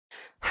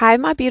Hi,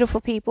 my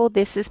beautiful people.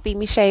 This is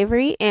Bimi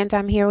Shavery, and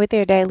I'm here with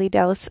your daily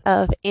dose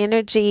of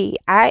energy.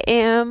 I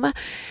am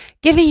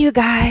giving you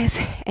guys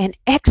an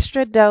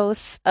extra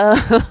dose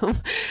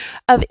of,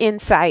 of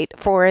insight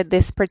for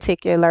this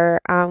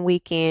particular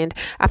weekend.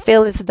 I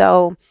feel as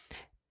though,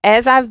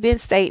 as I've been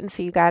stating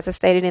to you guys, I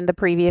stated in the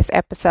previous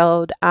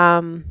episode,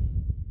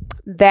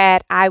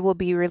 that I will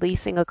be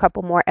releasing a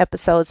couple more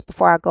episodes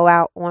before I go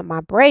out on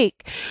my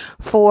break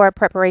for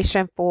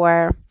preparation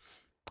for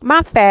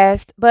my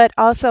fast, but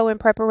also in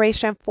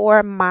preparation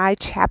for my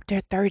chapter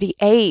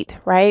 38,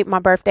 right? My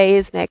birthday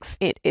is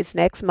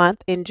next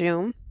month in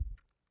June,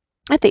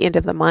 at the end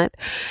of the month.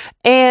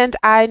 And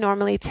I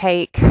normally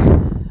take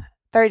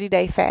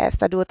 30-day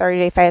fast. I do a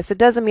 30-day fast. It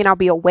doesn't mean I'll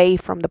be away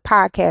from the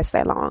podcast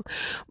that long,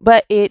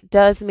 but it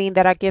does mean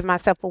that I give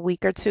myself a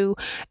week or two.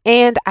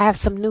 And I have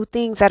some new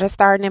things that are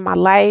starting in my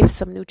life,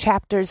 some new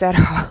chapters that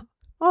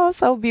are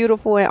so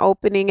beautiful and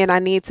opening, and I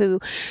need to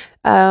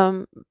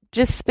um,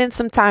 just spend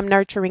some time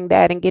nurturing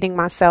that and getting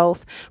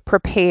myself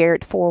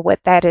prepared for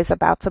what that is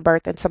about to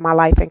birth into my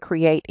life and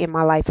create in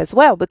my life as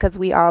well, because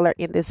we all are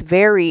in this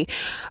very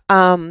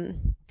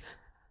um,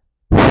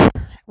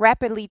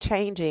 rapidly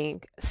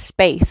changing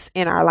space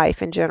in our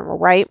life in general,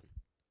 right?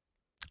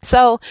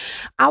 So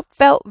I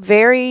felt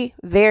very,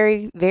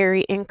 very,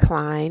 very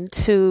inclined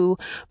to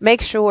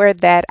make sure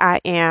that I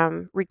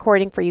am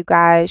recording for you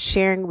guys,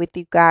 sharing with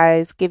you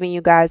guys, giving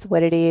you guys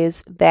what it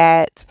is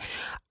that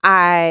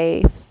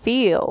I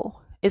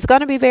feel is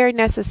going to be very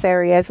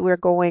necessary as we're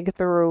going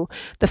through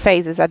the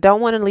phases. I don't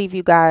want to leave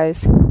you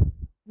guys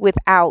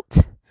without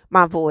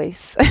my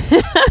voice.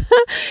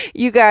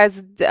 You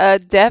guys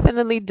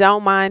definitely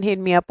don't mind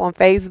hitting me up on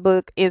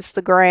Facebook,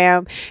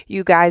 Instagram.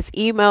 You guys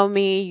email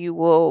me. You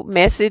will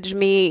message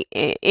me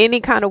in any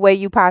kind of way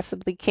you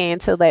possibly can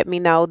to let me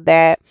know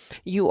that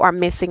you are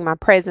missing my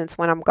presence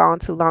when I'm gone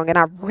too long. And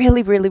I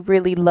really, really,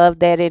 really love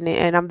that.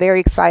 And I'm very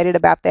excited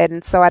about that.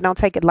 And so I don't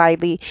take it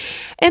lightly.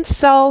 And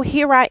so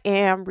here I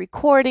am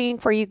recording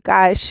for you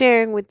guys,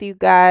 sharing with you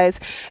guys,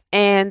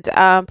 and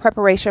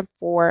preparation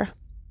for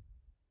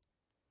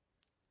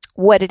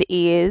what it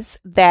is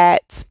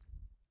that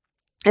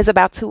is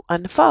about to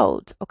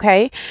unfold.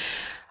 Okay.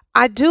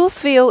 I do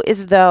feel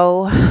as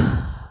though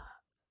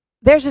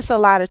there's just a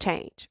lot of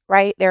change,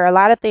 right? There are a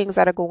lot of things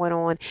that are going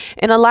on.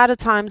 And a lot of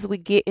times we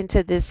get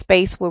into this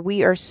space where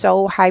we are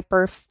so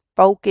hyper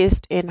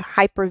focused and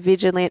hyper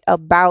vigilant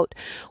about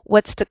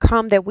what's to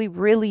come that we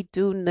really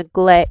do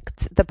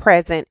neglect the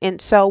present.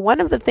 And so, one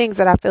of the things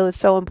that I feel is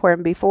so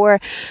important before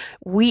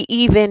we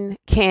even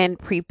can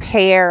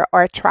prepare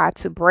or try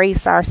to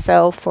brace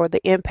ourselves for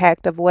the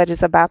impact of what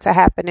is about to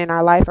happen in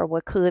our life or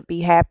what could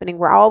be happening,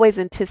 we're always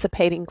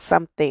anticipating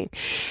something.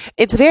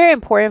 It's very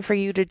important for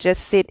you to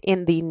just sit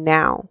in the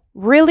now.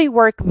 Really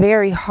work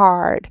very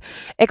hard,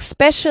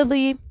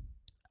 especially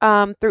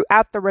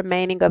throughout the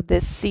remaining of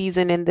this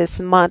season and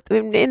this month.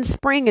 In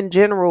spring in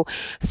general,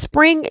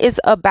 spring is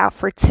about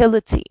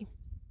fertility.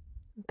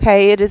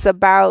 Okay, it is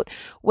about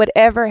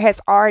whatever has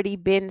already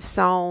been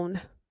sown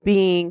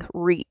being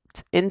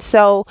reaped. And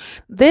so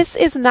this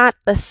is not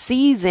the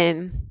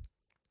season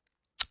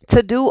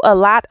to do a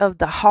lot of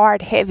the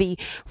hard, heavy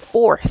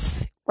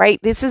force, right?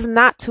 This is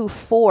not to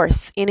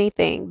force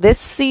anything. This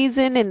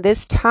season and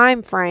this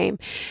time frame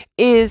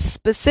is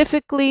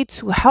specifically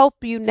to help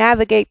you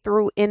navigate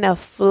through in a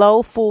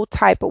flowful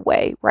type of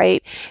way,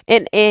 right?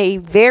 In a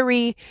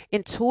very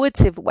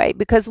intuitive way.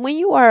 Because when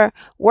you are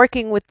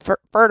working with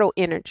fertile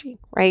energy,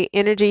 right?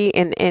 Energy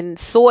and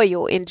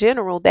soil in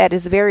general that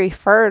is very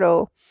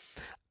fertile,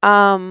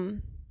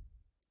 um,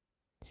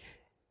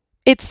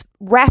 it's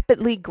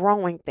rapidly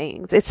growing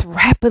things. It's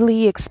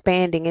rapidly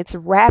expanding. It's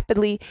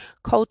rapidly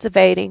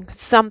cultivating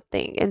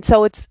something. And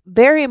so it's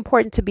very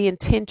important to be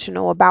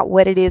intentional about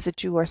what it is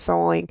that you are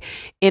sowing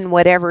in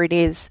whatever it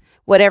is,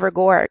 whatever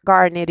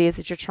garden it is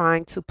that you're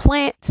trying to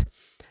plant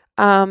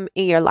in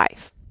your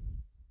life.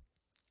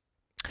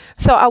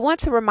 So I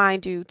want to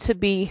remind you to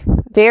be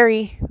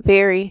very,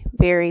 very,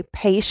 very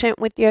patient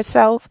with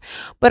yourself,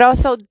 but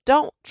also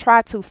don't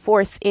try to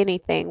force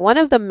anything. One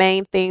of the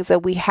main things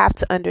that we have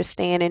to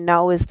understand and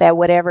know is that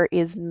whatever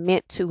is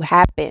meant to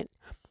happen,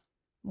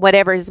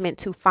 whatever is meant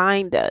to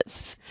find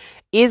us,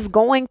 is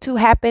going to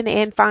happen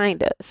and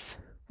find us.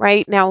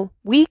 Right now,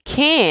 we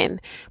can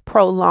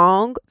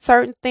prolong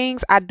certain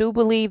things. I do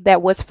believe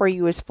that what's for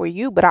you is for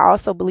you, but I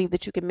also believe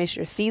that you can miss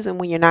your season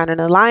when you're not in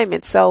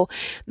alignment. So,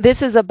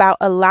 this is about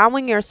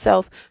allowing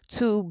yourself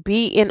to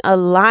be in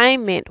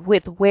alignment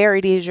with where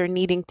it is you're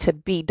needing to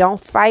be.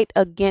 Don't fight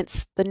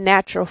against the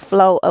natural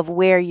flow of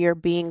where you're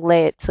being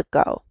led to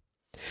go.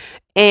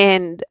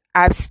 And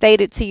I've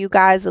stated to you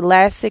guys the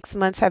last 6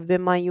 months have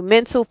been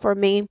monumental for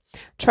me.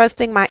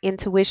 Trusting my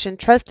intuition,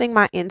 trusting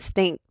my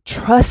instinct,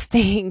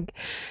 trusting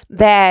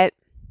that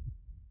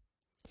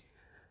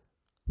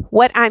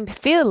what I'm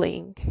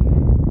feeling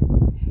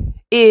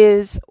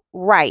is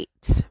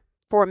right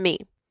for me.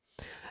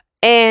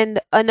 And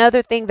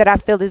another thing that I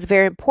feel is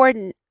very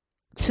important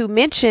to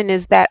mention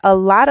is that a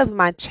lot of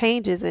my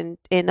changes and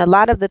a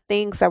lot of the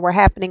things that were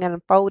happening and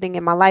unfolding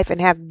in my life and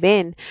have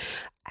been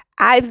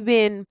I've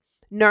been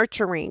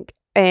nurturing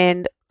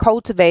and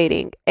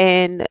cultivating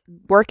and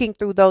working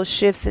through those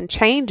shifts and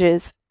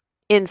changes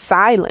in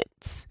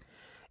silence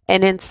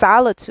and in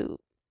solitude,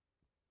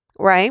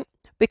 right?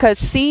 Because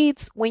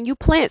seeds, when you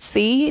plant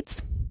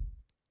seeds,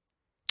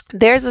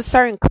 there's a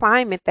certain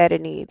climate that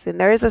it needs, and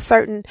there is a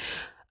certain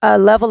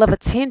level of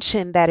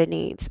attention that it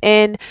needs.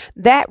 And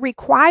that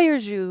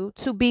requires you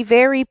to be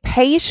very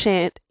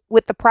patient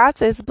with the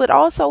process, but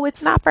also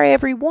it's not for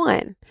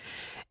everyone.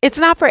 It's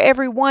not for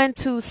everyone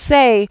to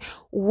say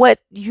what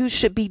you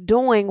should be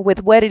doing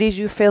with what it is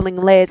you're feeling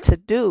led to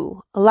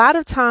do. A lot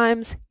of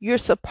times you're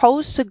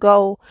supposed to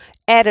go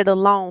at it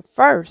alone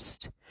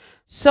first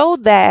so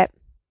that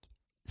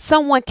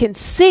someone can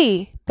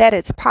see that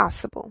it's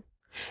possible,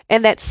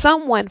 and that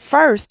someone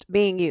first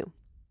being you.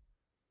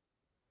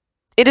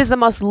 It is the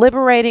most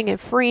liberating and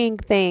freeing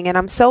thing. And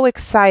I'm so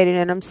excited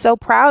and I'm so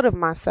proud of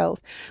myself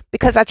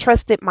because I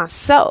trusted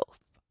myself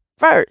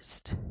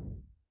first.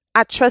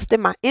 I trusted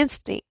my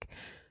instinct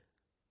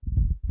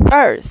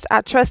first.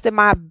 I trusted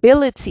my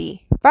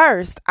ability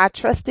first. I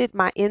trusted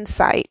my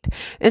insight.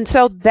 And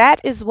so that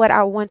is what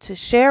I want to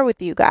share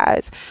with you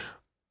guys.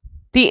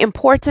 The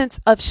importance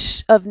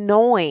of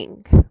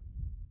knowing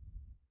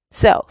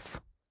self,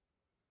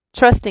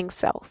 trusting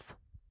self,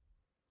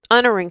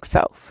 honoring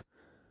self,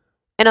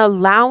 and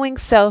allowing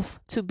self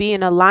to be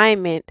in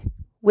alignment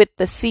with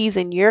the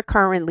season you're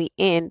currently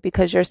in,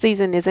 because your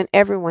season isn't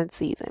everyone's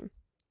season.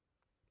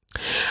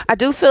 I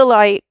do feel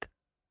like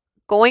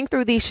going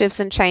through these shifts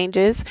and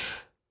changes,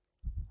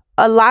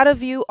 a lot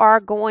of you are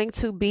going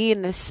to be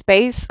in this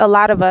space. A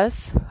lot of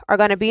us are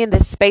going to be in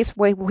this space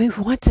where we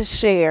want to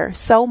share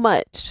so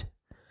much.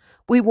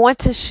 We want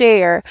to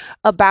share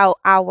about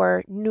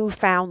our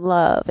newfound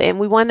love, and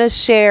we want to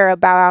share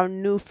about our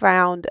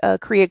newfound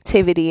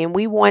creativity, and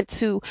we want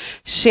to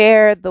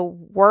share with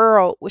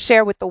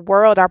the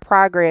world our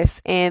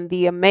progress and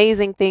the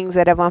amazing things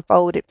that have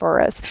unfolded for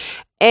us.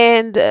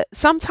 And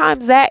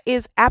sometimes that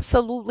is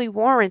absolutely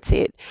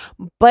warranted,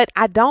 but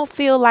I don't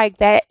feel like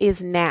that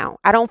is now.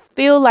 I don't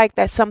feel like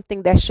that's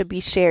something that should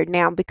be shared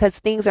now, because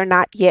things are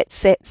not yet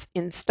set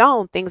in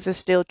stone. Things are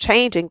still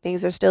changing,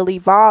 things are still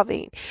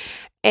evolving.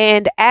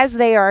 And as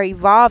they are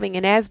evolving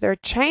and as they're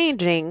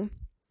changing,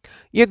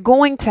 you're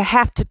going to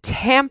have to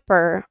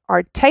temper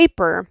or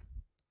taper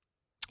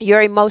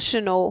your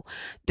emotional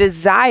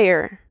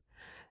desire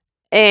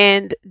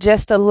and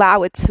just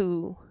allow it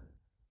to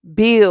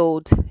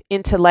build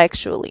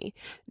intellectually,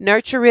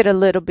 nurture it a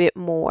little bit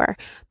more,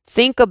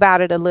 think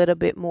about it a little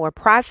bit more,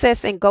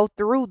 process and go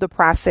through the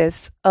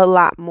process a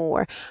lot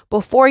more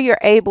before you're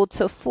able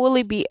to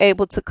fully be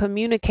able to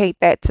communicate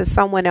that to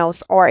someone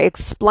else or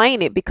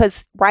explain it.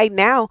 Because right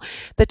now,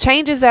 the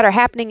changes that are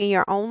happening in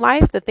your own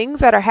life, the things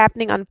that are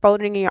happening,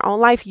 unfolding in your own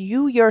life,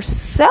 you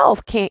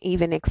yourself can't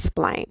even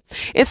explain.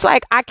 It's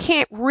like I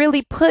can't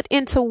really put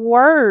into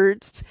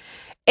words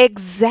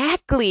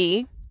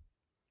exactly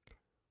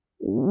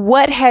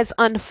what has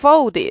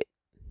unfolded.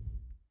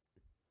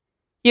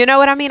 You know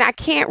what I mean? I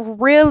can't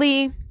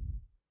really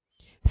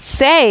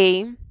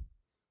say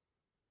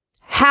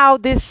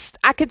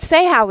I could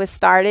say how it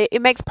started.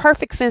 It makes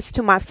perfect sense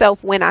to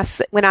myself when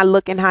I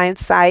look in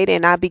hindsight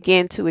and I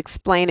begin to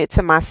explain it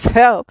to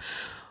myself.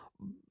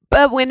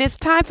 But when it's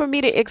time for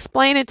me to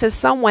explain it to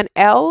someone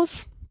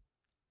else,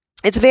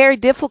 it's very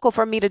difficult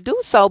for me to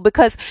do so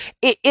because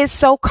it is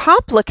so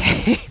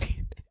complicated.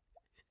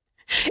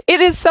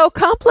 It is so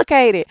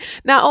complicated.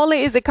 Not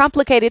only is it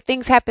complicated,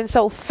 things happen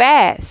so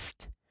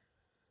fast.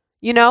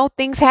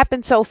 Things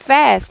happen so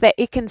fast that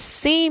it can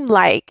seem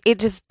like it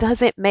just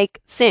doesn't make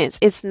sense.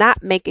 It's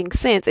not making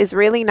sense. It's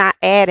really not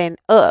adding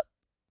up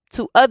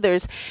to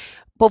others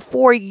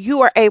before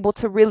you are able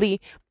to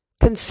really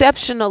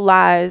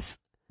conceptualize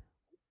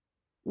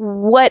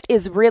what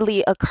is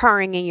really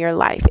occurring in your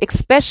life,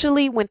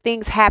 especially when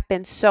things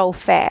happen so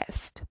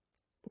fast.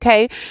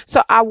 Okay.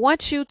 So I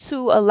want you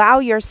to allow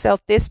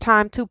yourself this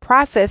time to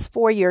process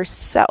for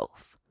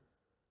yourself.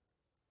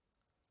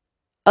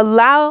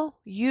 Allow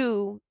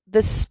you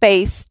the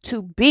space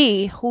to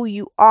be who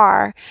you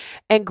are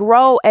and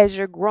grow as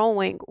you're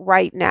growing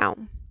right now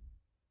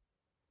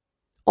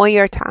on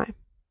your time.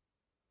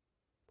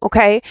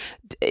 Okay.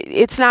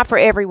 It's not for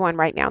everyone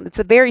right now. It's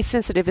a very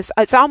sensitive,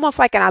 it's almost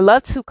like, and I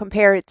love to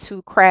compare it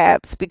to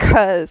crabs,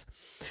 because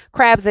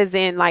crabs is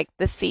in like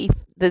the sea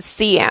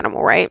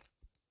animal, right?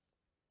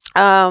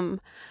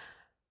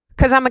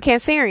 Because I'm a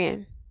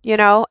Cancerian,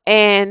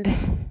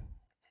 and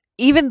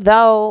even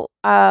though,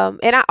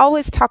 and I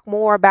always talk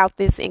more about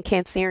this in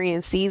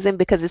Cancerian season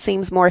because it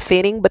seems more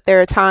fitting, but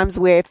there are times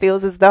where it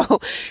feels as though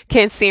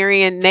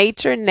Cancerian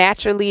nature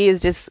naturally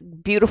is just a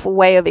beautiful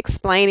way of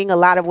explaining a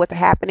lot of what's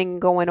happening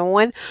and going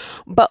on.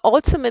 But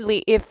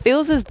ultimately, it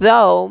feels as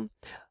though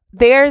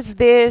there's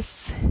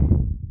this,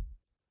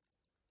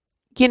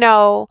 you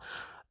know,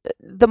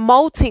 the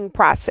molting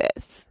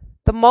process.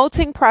 The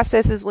molting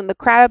process is when the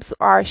crabs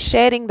are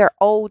shedding their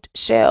old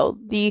shell.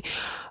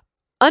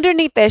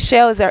 Underneath that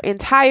shell is their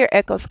entire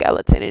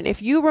exoskeleton. And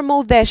if you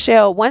remove that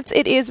shell, once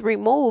it is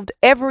removed,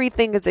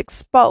 everything is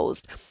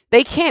exposed.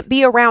 They can't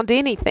be around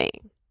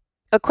anything.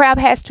 A crab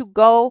has to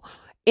go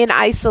in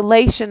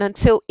isolation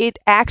until it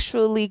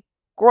actually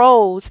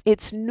grows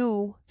its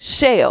new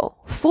shell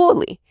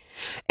fully.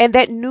 And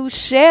that new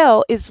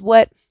shell is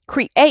what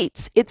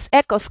creates its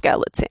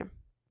exoskeleton,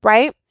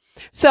 right?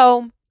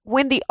 So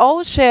when the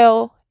old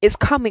shell is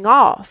coming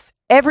off,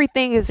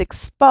 everything is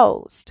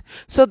exposed.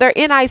 So they're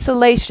in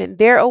isolation,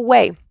 they're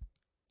away.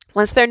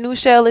 Once their new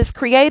shell is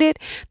created,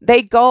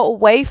 they go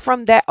away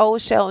from that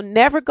old shell,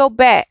 never go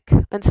back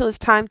until it's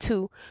time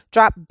to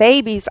drop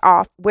babies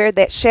off where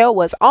that shell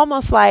was,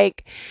 almost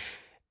like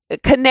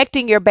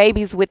connecting your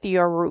babies with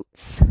your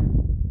roots,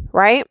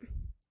 right?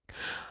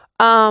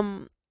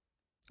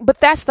 But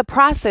that's the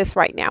process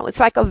right now. It's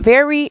like a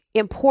very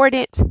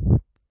important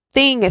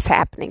thing is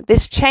happening.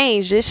 This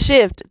change, this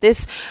shift,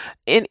 this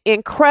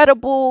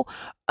incredible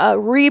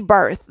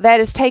rebirth that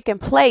is taking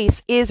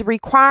place is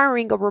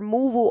requiring a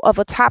removal of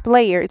a top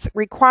layer. It's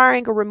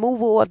requiring a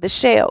removal of the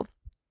shell.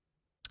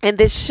 And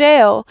this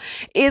shell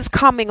is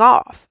coming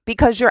off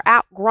because you're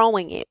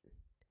outgrowing it.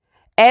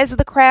 As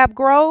the crab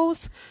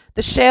grows,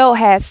 the shell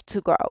has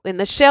to grow. And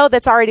the shell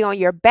that's already on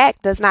your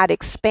back does not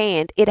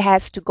expand. It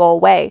has to go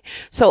away.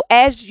 So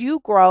as you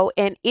grow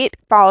and it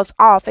falls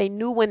off, a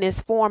new one is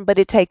formed, but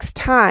it takes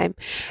time.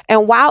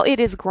 And while it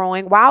is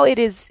growing, while it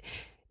is,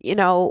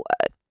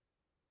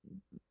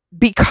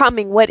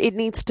 becoming what it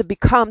needs to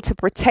become to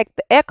protect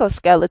the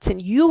exoskeleton,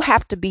 you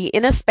have to be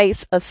in a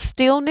space of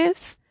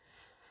stillness,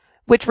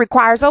 which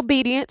requires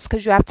obedience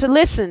because you have to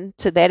listen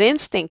to that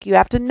instinct. You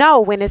have to know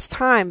when it's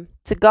time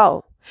to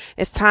go.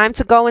 It's time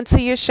to go into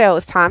your shell.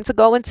 It's time to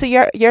go into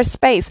your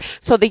space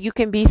so that you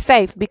can be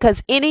safe,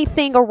 because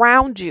anything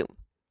around you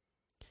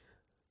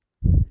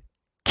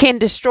can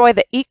destroy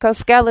the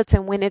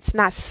exoskeleton when it's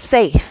not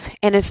safe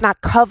and it's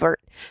not covered.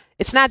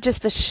 It's not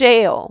just a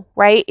shell,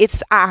 right?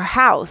 It's our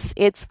house.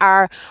 It's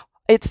our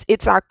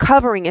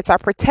covering. It's our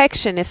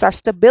protection. It's our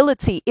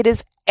stability. It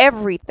is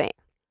everything.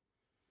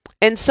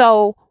 And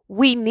so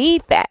we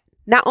need that,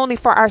 not only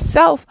for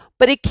ourselves,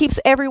 but it keeps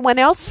everyone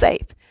else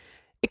safe.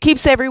 It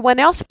keeps everyone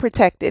else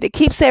protected. It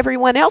keeps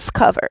everyone else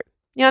covered.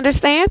 You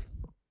understand?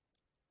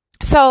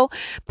 So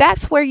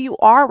that's where you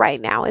are right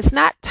now. It's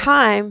not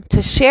time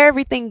to share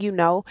everything you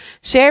know,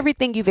 share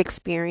everything you've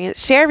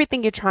experienced, share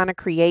everything you're trying to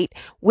create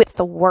with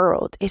the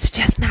world. It's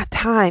just not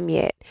time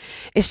yet.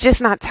 It's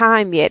just not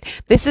time yet.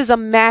 This is a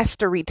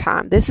mastery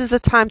time. This is a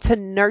time to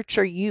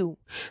nurture you,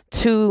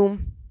 to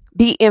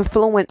be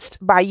influenced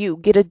by you,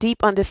 get a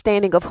deep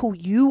understanding of who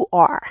you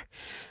are.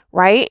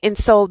 Right? And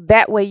so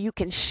that way you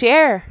can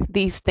share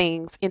these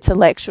things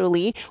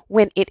intellectually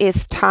when it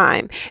is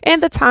time.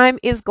 And the time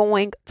is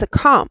going to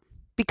come,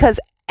 because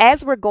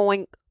as we're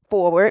going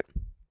forward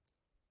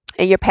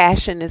and your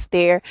passion is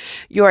there,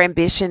 your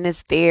ambition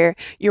is there,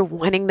 you're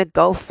wanting to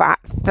go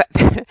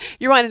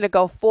you're wanting to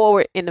go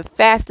forward in the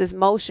fastest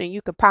motion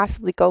you could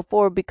possibly go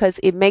forward,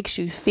 because it makes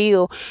you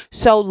feel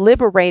so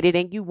liberated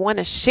and you want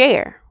to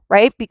share,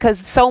 right? Because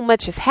so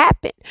much has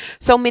happened.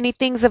 So many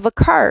things have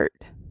occurred.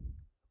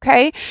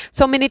 Okay.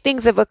 So many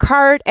things have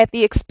occurred at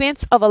the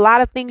expense of a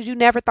lot of things you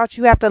never thought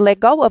you have to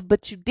let go of,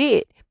 but you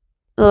did.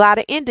 A lot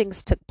of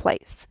endings took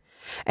place.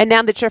 And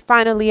now that you're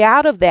finally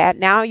out of that,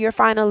 now you're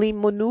finally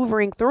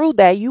maneuvering through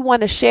that, you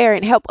want to share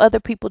and help other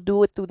people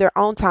do it through their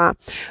own time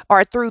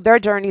or through their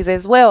journeys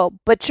as well.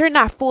 But you're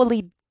not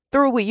fully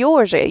through with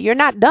yours yet. You're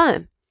not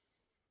done.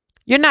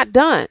 You're not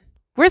done.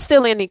 We're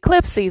still in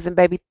eclipse season,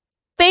 baby.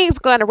 Things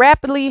going to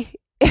rapidly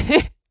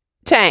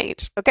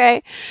change.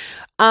 Okay.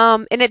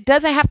 And it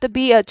doesn't have to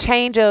be a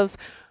change of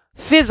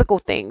physical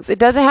things. It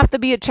doesn't have to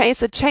be a change.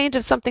 It's a change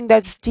of something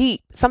that's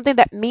deep, something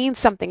that means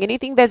something,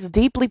 anything that's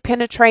deeply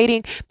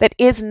penetrating, that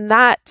is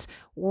not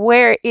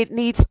where it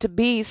needs to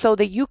be, so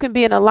that you can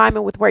be in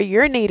alignment with where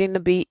you're needing to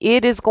be.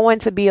 It is going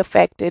to be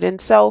affected.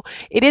 And so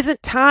it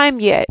isn't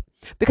time yet,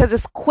 because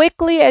as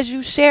quickly as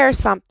you share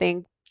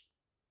something,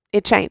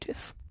 it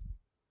changes.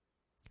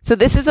 So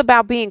this is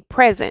about being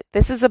present.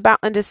 This is about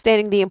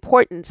understanding the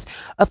importance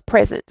of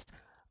presence.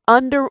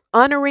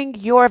 Honoring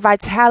your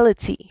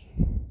vitality,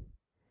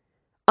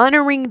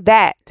 honoring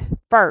that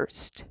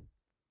first,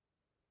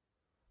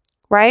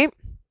 right?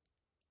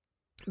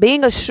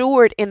 Being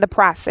assured in the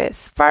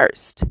process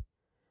first,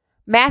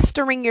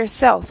 mastering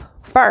yourself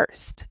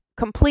first,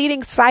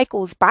 completing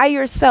cycles by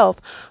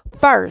yourself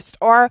first,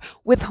 or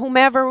with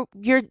whomever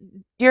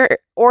you're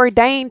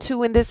ordained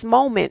to in this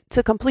moment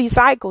to complete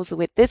cycles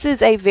with. This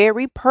is a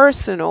very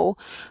personal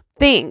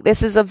thing.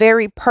 This is a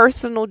very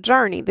personal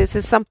journey. This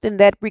is something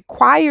that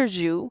requires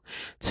you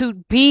to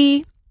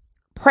be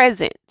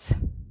present,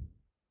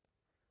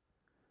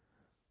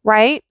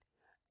 right?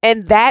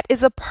 And that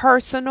is a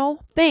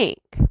personal thing.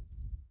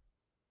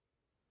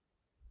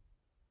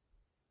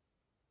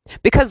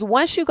 Because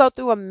once you go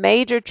through a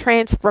major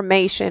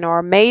transformation or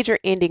a major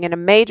ending and a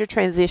major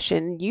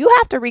transition, you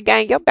have to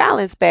regain your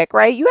balance back,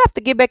 right? You have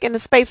to get back in the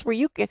space where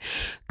you can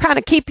kind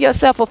of keep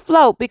yourself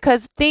afloat,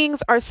 because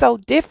things are so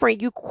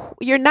different.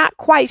 You're not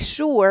quite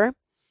sure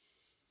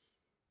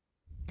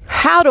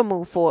how to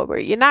move forward.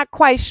 You're not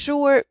quite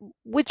sure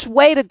which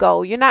way to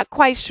go. You're not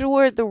quite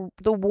sure the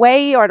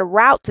way or the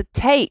route to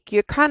take.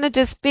 You're kind of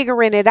just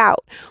figuring it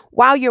out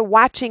while you're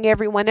watching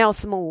everyone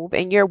else move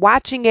and you're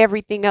watching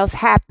everything else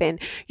happen.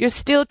 You're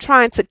still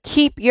trying to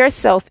keep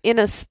yourself in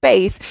a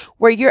space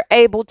where you're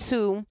able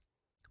to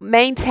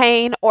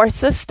maintain or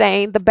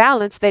sustain the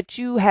balance that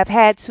you have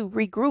had to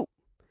regroup,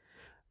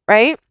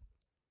 right?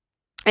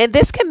 And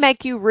this can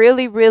make you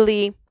really,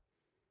 really,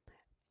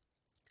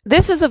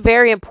 this is a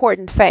very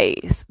important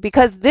phase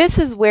because this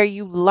is where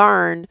you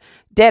learn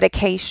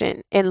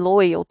dedication and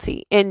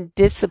loyalty and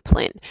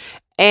discipline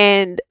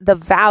and the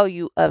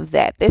value of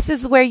that. This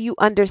is where you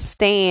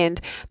understand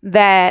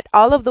that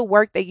all of the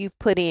work that you've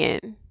put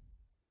in,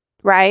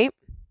 right?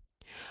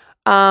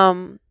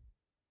 Um,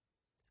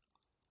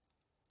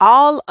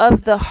 all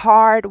of the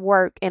hard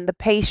work and the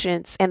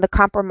patience and the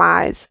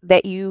compromise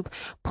that you've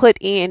put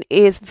in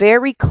is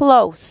very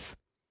close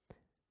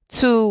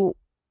to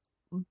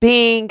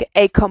being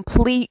a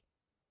complete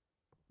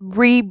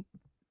re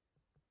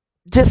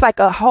just like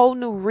a whole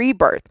new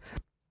rebirth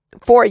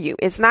for you.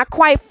 It's not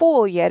quite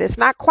full yet. It's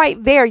not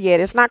quite there yet.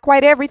 It's not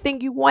quite everything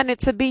you want it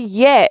to be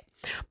yet,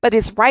 but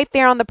it's right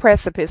there on the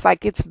precipice.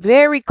 Like it's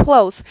very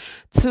close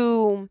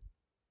to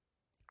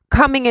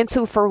coming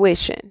into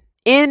fruition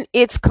in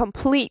its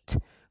complete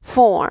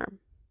form.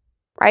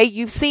 Right?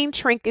 You've seen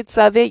trinkets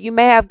of it. You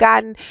may have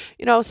gotten,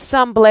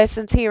 some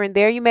blessings here and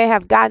there. You may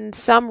have gotten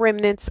some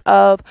remnants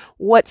of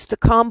what's to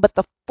come, but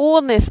the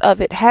fullness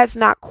of it has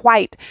not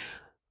quite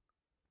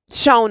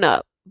shown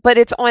up, but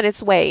it's on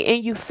its way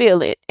and you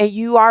feel it and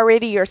you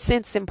already are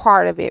sensing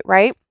part of it,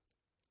 right?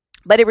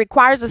 But it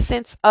requires a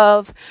sense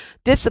of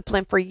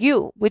discipline for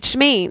you, which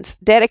means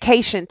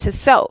dedication to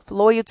self,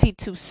 loyalty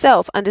to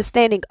self,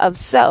 understanding of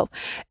self,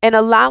 and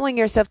allowing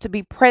yourself to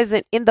be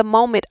present in the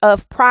moment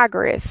of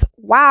progress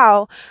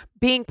while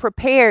being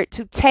prepared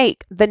to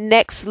take the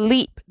next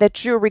leap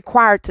that you're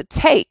required to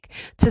take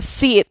to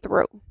see it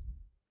through.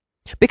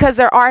 Because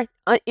there are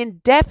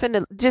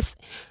indefinite, just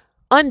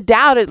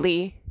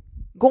undoubtedly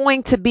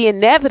going to be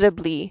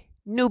inevitably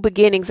new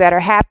beginnings that are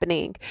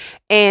happening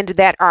and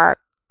that are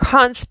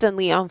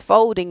constantly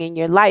unfolding in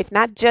your life,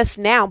 not just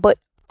now, but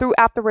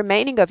throughout the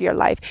remaining of your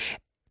life.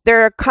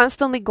 There are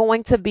constantly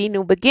going to be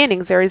new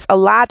beginnings. There's a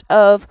lot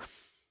of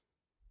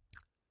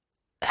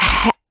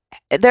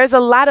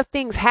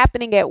things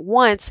happening at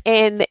once,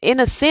 and in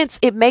a sense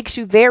it makes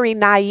you very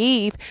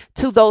naive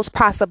to those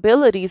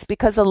possibilities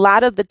because a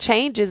lot of the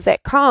changes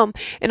that come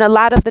and a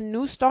lot of the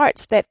new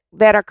starts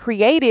that are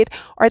created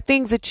are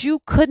things that you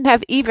couldn't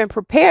have even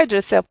prepared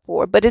yourself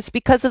for, but it's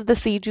because of the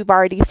seed you've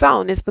already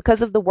sown. It's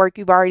because of the work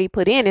you've already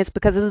put in. It's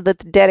because of the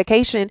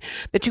dedication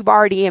that you've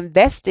already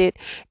invested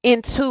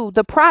into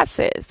the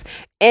process.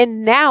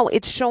 And now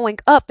it's showing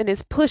up and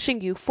it's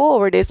pushing you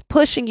forward. It's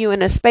pushing you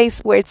in a space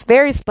where it's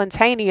very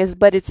spontaneous,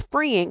 but it's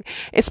freeing.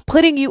 It's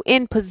putting you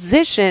in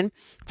position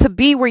to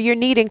be where you're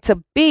needing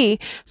to be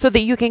so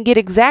that you can get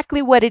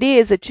exactly what it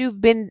is that you've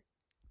been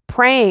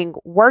praying,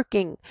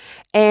 working,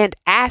 and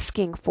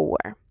asking for.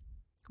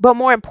 But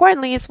more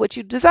importantly, it's what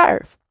you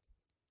deserve,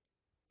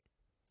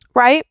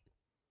 right?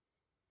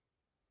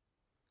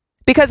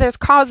 Because there's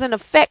cause and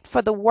effect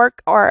for the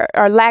work or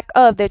lack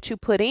of that you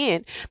put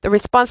in, the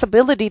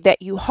responsibility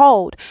that you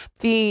hold,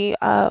 the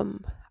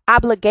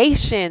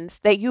obligations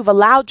that you've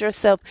allowed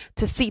yourself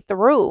to see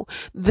through.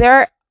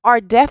 There are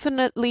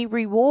definitely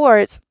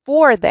rewards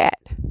for that.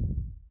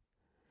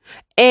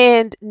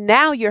 And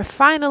now you're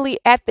finally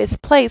at this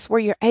place where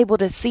you're able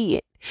to see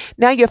it.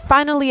 Now you're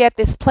finally at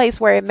this place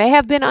where it may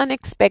have been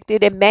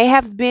unexpected. It may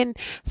have been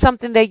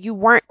something that you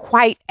weren't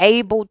quite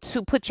able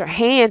to put your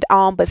hand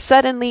on, but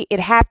suddenly it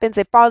happens,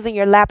 it falls in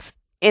your laps,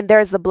 and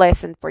there's the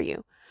blessing for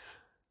you.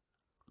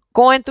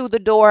 Going through the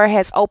door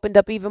has opened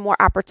up even more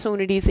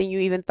opportunities than you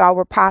even thought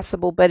were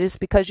possible, but it's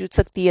because you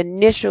took the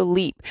initial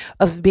leap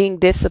of being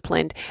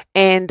disciplined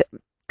and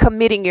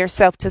committing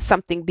yourself to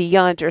something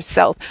beyond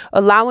yourself,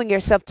 allowing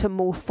yourself to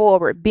move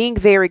forward, being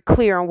very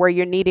clear on where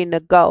you're needing to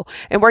go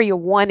and where you're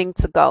wanting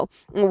to go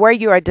and where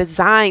you are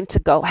designed to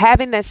go,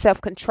 having that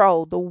self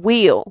control, the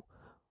will,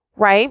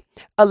 right?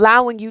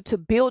 Allowing you to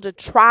build a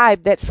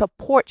tribe that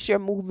supports your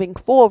moving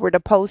forward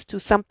opposed to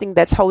something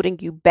that's holding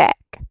you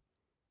back.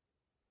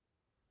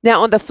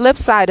 Now, on the flip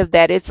side of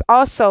that, it's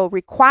also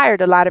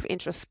required a lot of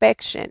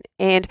introspection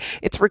and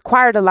it's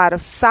required a lot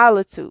of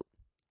solitude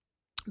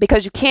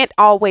because you can't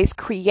always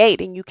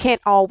create and you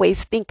can't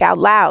always think out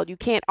loud. You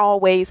can't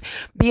always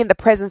be in the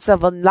presence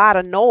of a lot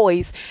of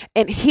noise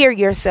and hear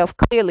yourself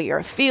clearly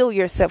or feel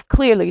yourself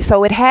clearly.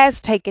 So it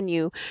has taken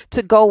you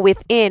to go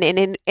within,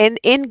 and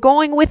in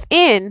going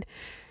within,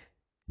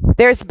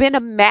 there's been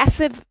a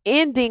massive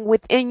ending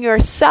within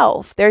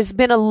yourself. There's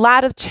been a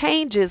lot of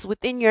changes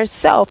within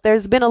yourself.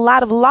 There's been a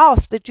lot of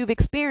loss that you've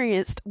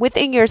experienced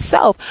within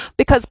yourself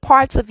because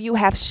parts of you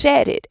have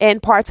shedded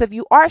and parts of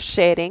you are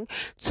shedding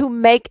to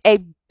make a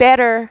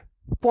better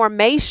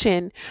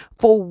formation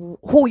for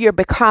who you're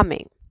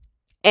becoming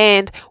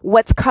and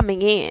what's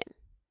coming in.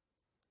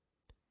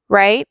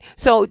 right?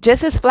 So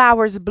just as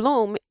flowers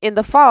bloom in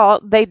the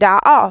fall, they die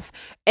off.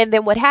 And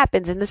then what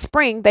happens in the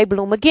spring, they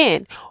bloom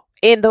again.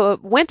 In the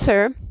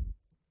winter,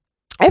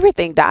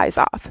 everything dies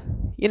off,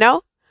 you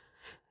know?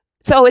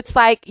 So it's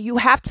like you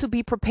have to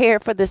be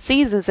prepared for the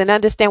seasons and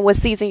understand what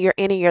season you're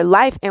in your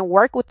life and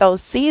work with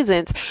those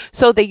seasons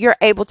so that you're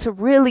able to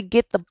really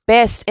get the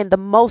best and the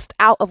most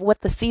out of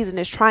what the season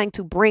is trying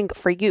to bring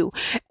for you.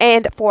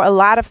 And for a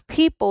lot of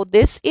people,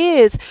 this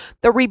is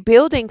the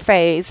rebuilding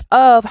phase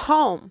of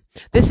home.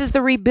 This is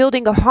the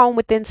rebuilding of home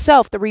within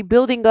self, the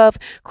rebuilding of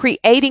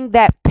creating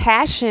that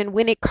passion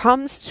when it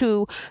comes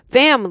to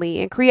family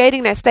and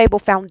creating that stable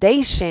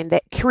foundation,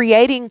 that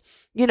creating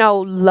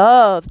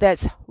love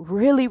that's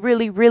really,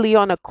 really, really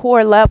on a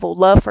core level.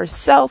 Love for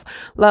self,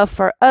 love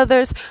for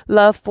others,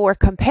 love for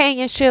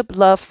companionship,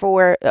 love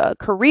for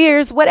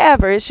careers,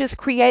 whatever. It's just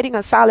creating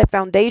a solid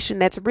foundation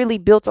that's really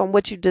built on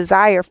what you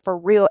desire for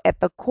real at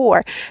the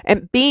core,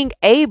 and being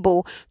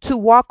able to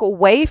walk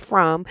away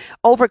from,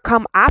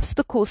 overcome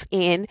obstacles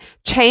in,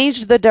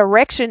 change the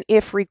direction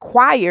if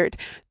required,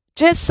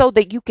 just so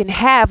that you can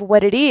have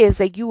what it is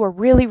that you are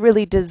really,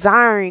 really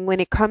desiring when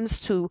it comes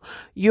to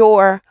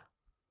your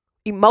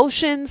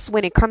emotions,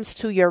 when it comes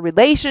to your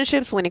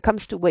relationships, when it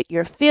comes to what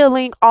you're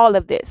feeling, all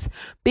of this.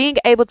 Being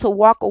able to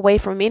walk away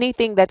from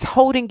anything that's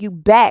holding you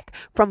back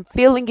from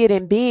feeling it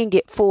and being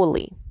it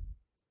fully.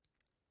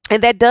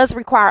 And that does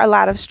require a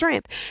lot of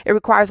strength. It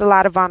requires a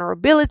lot of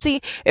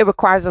vulnerability. It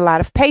requires a lot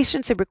of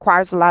patience. It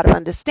requires a lot of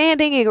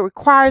understanding. It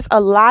requires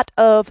a lot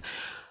of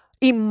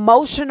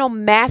emotional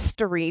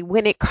mastery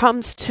when it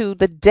comes to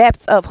the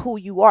depth of who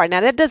you are. Now,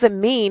 that doesn't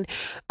mean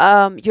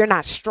you're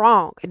not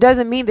strong. It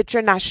doesn't mean that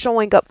you're not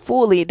showing up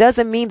fully. It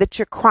doesn't mean that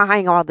you're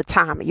crying all the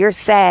time. You're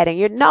sad and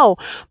you're no,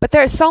 but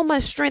there's so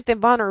much strength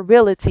and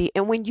vulnerability.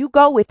 And when you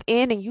go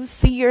within and you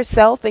see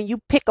yourself and you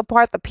pick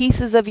apart the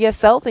pieces of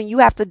yourself and you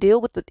have to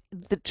deal with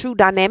the true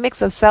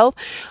dynamics of self,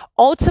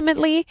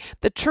 ultimately,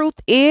 the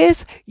truth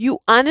is you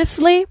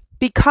honestly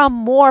become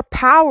more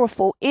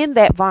powerful in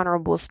that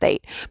vulnerable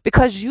state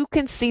because you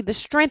can see the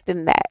strength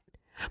in that.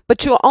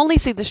 But you'll only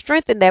see the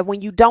strength in that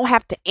when you don't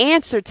have to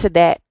answer to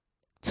that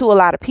to a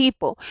lot of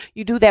people.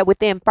 You do that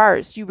within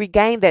first. You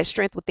regain that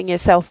strength within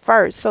yourself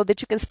first so that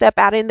you can step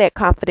out in that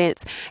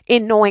confidence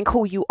in knowing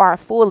who you are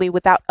fully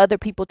without other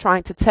people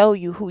trying to tell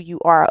you who you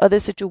are, other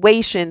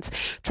situations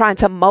trying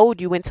to mold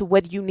you into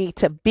what you need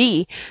to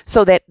be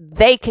so that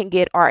they can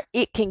get or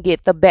it can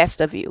get the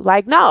best of you.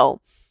 Like,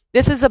 no.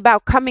 This is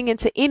about coming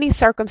into any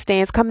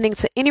circumstance, coming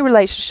into any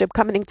relationship,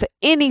 coming into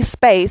any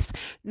space,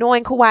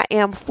 knowing who I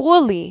am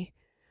fully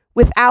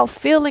without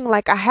feeling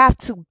like I have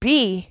to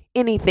be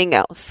anything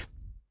else.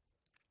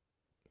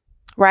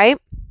 Right?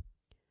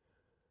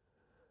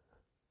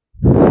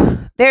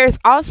 There's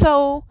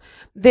also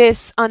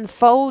this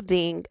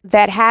unfolding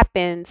that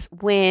happens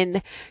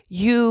when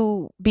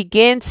you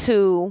begin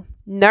to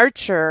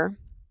nurture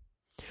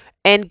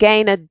and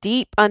gain a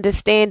deep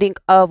understanding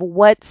of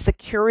what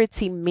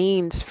security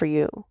means for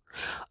you.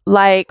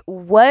 Like,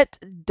 what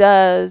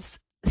does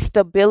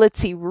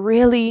stability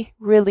really,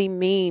 really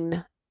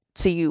mean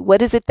to you?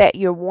 What is it that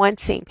you're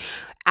wanting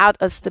out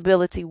of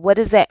stability? What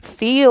does that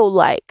feel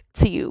like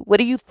to you? What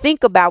do you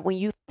think about when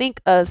you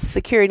think of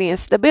security and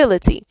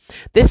stability?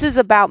 This is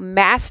about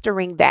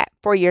mastering that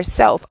for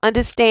yourself,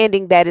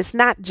 understanding that it's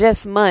not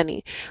just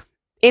money.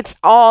 It's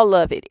all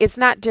of it. It's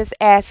not just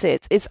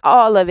assets. It's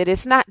all of it.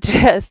 It's not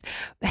just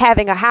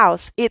having a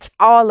house. It's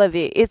all of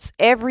it. It's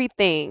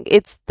everything.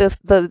 It's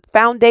the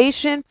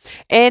foundation,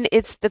 and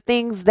it's the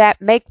things that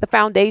make the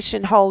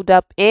foundation hold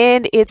up,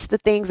 and it's the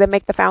things that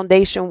make the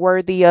foundation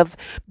worthy of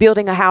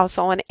building a house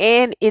on,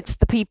 and it's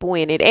the people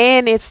in it,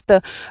 and it's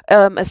the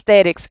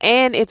aesthetics,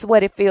 and it's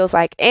what it feels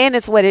like, and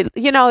it's what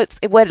it's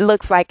what it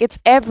looks like. It's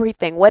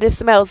everything. What it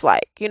smells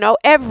like.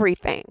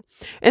 Everything.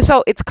 And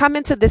so it's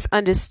coming to this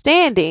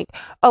understanding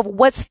of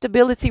what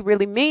stability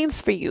really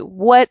means for you,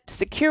 what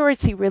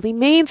security really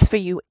means for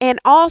you,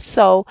 and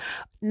also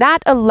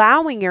not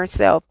allowing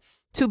yourself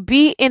to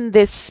be in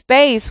this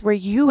space where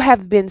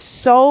you've been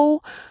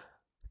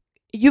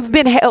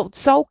held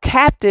so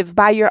captive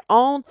by your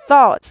own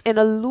thoughts and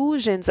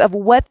illusions of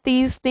what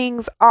these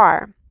things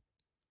are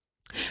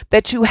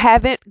that you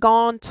haven't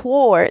gone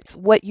towards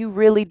what you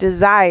really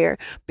desire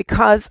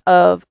because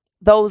of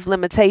those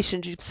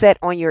limitations you've set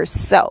on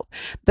yourself.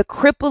 The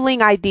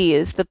crippling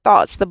ideas, the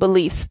thoughts, the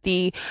beliefs,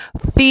 the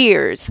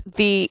fears,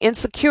 the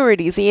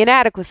insecurities, the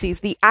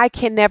inadequacies, the I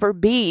can never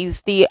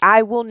be's, the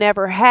I will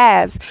never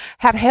haves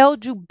have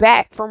held you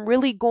back from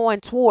really going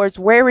towards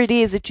where it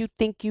is that you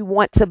think you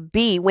want to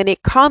be when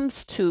it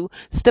comes to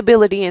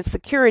stability and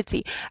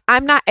security.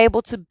 I'm not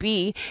able to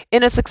be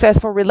in a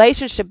successful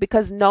relationship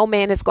because no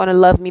man is going to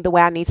love me the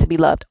way I need to be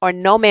loved, or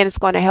no man is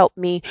going to help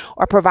me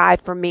or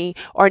provide for me,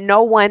 or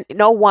no woman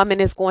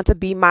is going to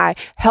be my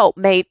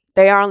helpmate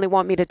They only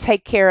want me to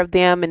take care of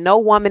them, and no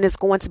woman is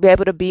going to be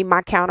able to be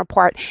my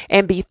counterpart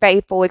and be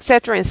faithful,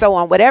 etc., and so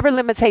on. Whatever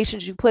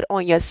limitations you put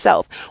on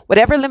yourself,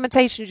 whatever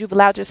limitations you've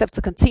allowed yourself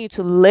to continue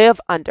to live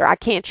under. I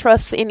can't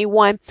trust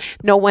anyone.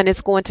 No one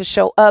is going to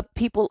show up.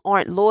 People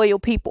aren't loyal.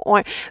 People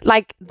aren't,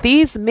 like,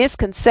 these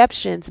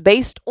misconceptions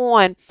based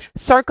on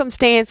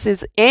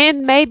circumstances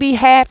and maybe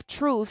half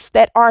truths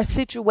that are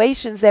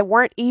situations that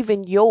weren't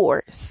even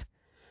yours.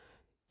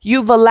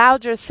 You've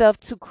allowed yourself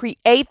to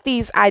create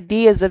these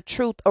ideas of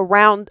truth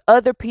around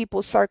other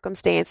people's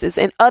circumstances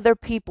and other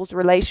people's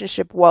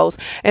relationship woes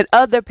and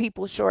other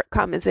people's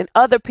shortcomings and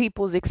other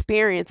people's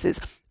experiences.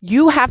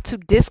 You have to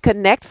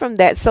disconnect from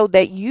that so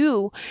that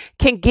you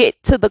can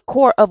get to the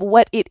core of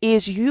what it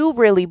is you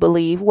really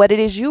believe, what it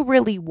is you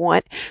really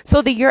want,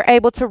 so that you're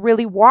able to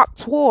really walk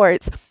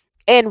towards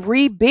and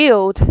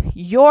rebuild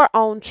your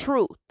own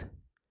truth.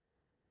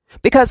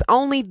 Because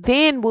only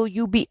then will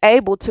you be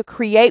able to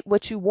create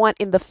what you want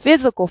in the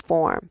physical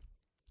form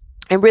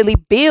and really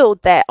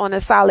build that on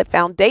a solid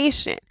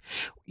foundation.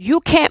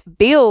 You can't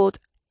build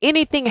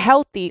anything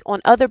healthy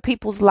on other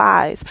people's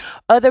lives,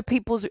 other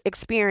people's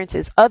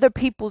experiences, other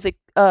people's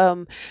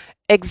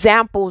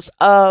examples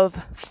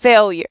of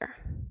failure,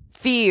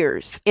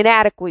 fears,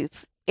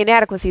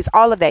 inadequacies,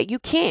 all of that. You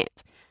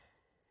can't.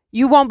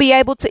 You won't be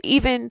able to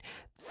even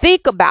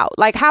think about,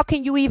 like, how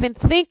can you even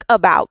think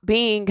about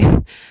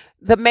being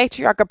the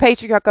matriarch or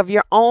patriarch of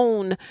your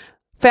own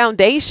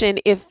foundation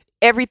if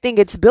everything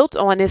it's built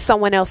on is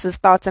someone else's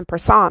thoughts and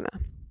persona?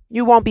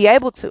 You won't be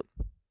able to.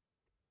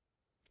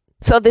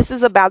 So this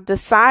is about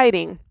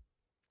deciding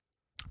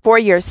for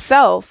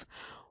yourself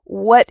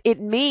what it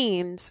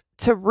means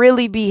to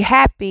really be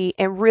happy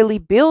and really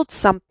build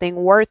something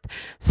worth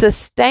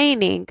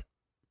sustaining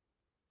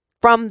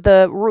from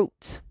the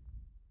roots.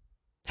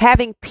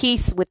 Having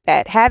peace with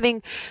that,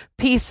 having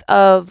peace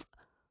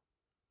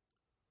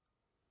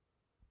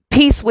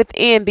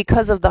within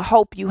because of the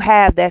hope you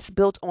have that's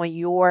built on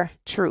your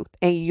truth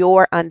and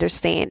your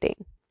understanding.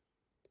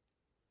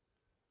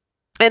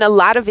 And a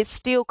lot of it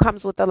still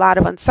comes with a lot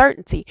of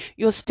uncertainty.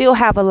 You'll still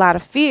have a lot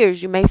of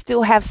fears. You may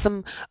still have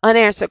some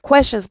unanswered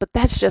questions, but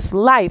that's just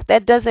life.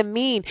 That doesn't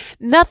mean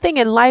nothing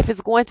in life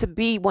is going to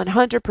be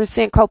 100%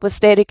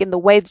 copacetic in the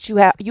way that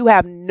you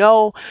have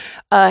no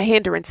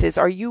hindrances,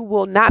 or you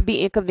will not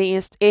be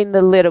inconvenienced in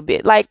the little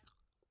bit. Like,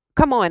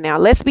 come on now,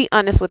 let's be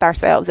honest with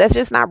ourselves. That's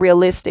just not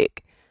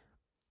realistic.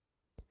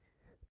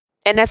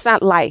 And that's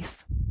not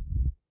life.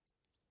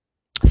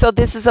 So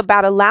this is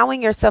about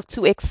allowing yourself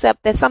to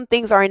accept that some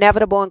things are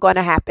inevitable and going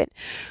to happen.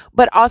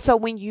 But also,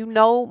 when you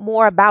know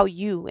more about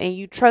you and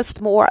you trust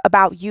more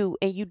about you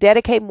and you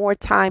dedicate more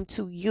time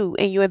to you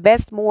and you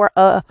invest more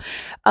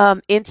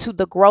into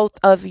the growth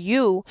of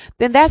you,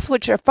 then that's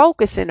what you're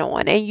focusing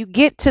on. And you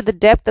get to the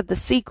depth of the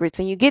secrets,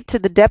 and you get to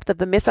the depth of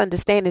the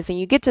misunderstandings, and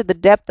you get to the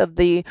depth of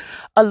the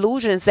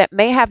illusions that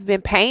may have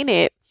been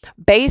painted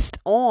based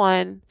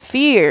on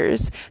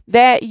fears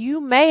that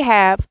you may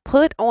have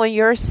put on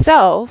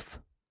yourself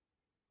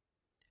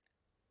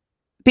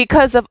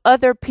because of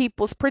other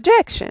people's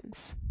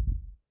projections.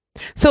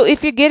 So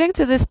if you're getting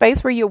to this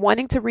space where you're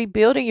wanting to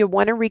rebuild and you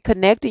want to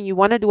reconnect and you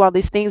want to do all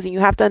these things, and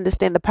you have to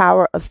understand the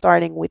power of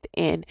starting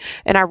within.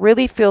 And I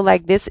really feel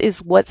like this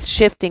is what's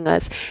shifting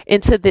us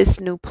into this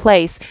new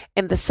place,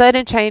 and the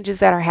sudden changes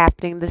that are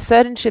happening, the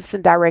sudden shifts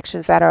in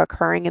directions that are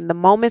occurring, and the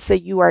moments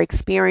that you are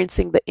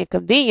experiencing the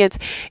inconvenience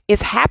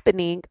is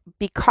happening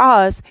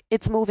because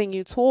it's moving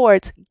you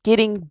towards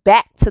getting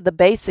back to the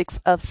basics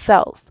of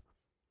self.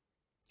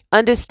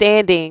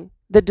 Understanding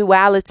the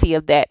duality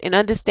of that, and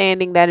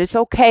understanding that it's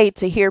okay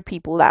to hear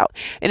people out,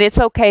 and it's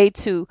okay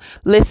to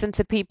listen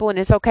to people, and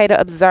it's okay to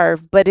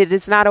observe, but it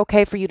is not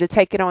okay for you to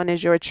take it on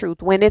as your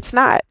truth when it's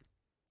not.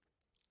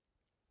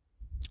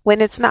 When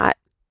it's not.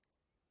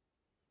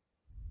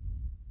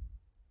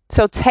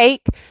 So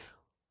take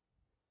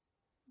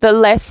the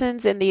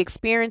lessons and the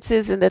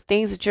experiences and the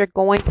things that you're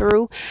going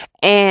through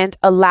and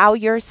allow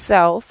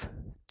yourself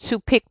to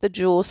pick the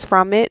jewels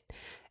from it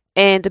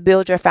and to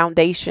build your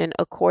foundation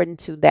according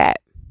to that.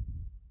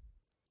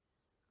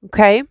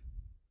 Okay?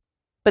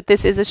 But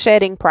this is a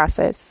shedding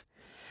process.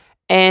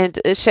 And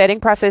a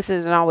shedding process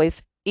isn't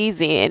always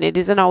easy, and it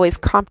isn't always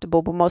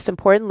comfortable, but most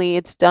importantly,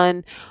 it's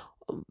done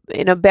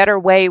in a better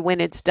way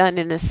when it's done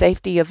in the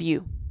safety of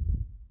you.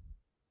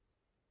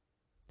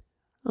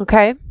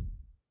 Okay?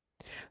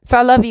 So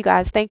I love you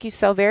guys. Thank you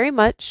so very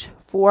much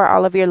for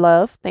all of your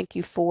love. Thank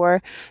you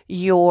for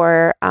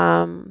your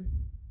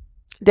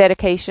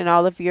dedication,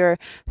 all of your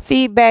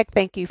feedback.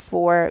 Thank you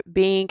for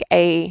being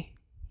a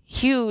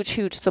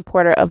huge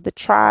supporter of the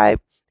tribe.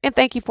 And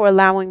thank you for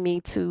allowing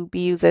me to be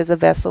used as a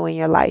vessel in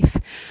your life.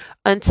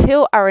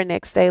 Until our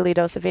next daily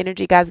dose of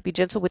energy, guys, be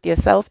gentle with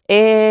yourself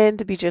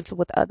and be gentle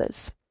with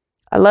others.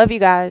 I love you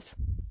guys.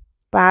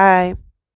 Bye.